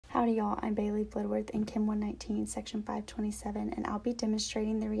Howdy y'all, I'm Bailey Bloodworth in Chem 119, Section 527, and I'll be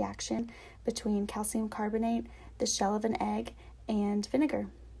demonstrating the reaction between calcium carbonate, the shell of an egg, and vinegar.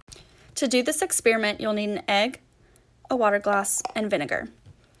 To do this experiment, you'll need an egg, a water glass, and vinegar.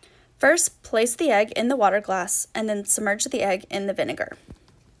 First, place the egg in the water glass and then submerge the egg in the vinegar.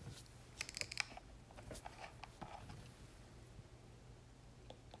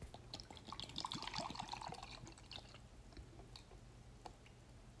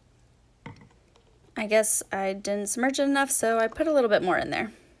 I guess I didn't submerge it enough, so I put a little bit more in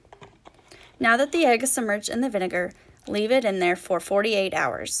there. Now that the egg is submerged in the vinegar, leave it in there for 48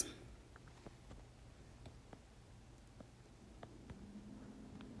 hours.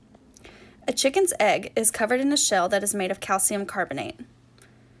 A chicken's egg is covered in a shell that is made of calcium carbonate.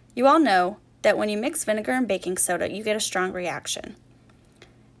 You all know that when you mix vinegar and baking soda, you get a strong reaction.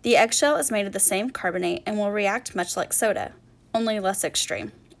 The eggshell is made of the same carbonate and will react much like soda, only less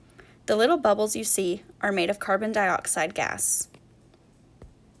extreme. The little bubbles you see are made of carbon dioxide gas.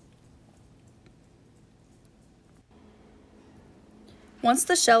 Once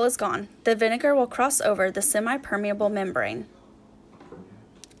the shell is gone, the vinegar will cross over the semi-permeable membrane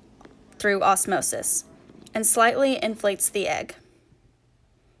through osmosis and slightly inflates the egg.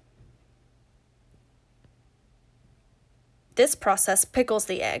 This process pickles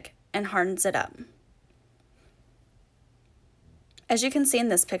the egg and hardens it up. As you can see in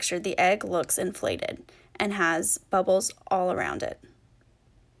this picture, the egg looks inflated and has bubbles all around it.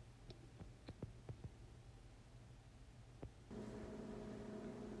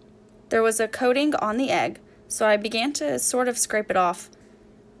 There was a coating on the egg, so I began to sort of scrape it off,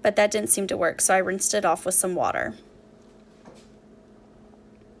 but that didn't seem to work, so I rinsed it off with some water.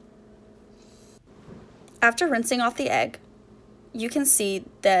 After rinsing off the egg, you can see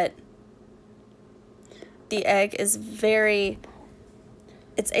that the egg is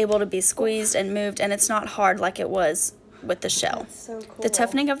it's able to be squeezed and moved, and it's not hard like it was with the shell. That's so cool. The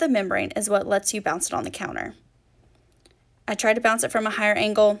toughening of the membrane is what lets you bounce it on the counter. I tried to bounce it from a higher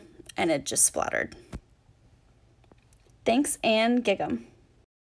angle, and it just splattered. Thanks, and gig 'em.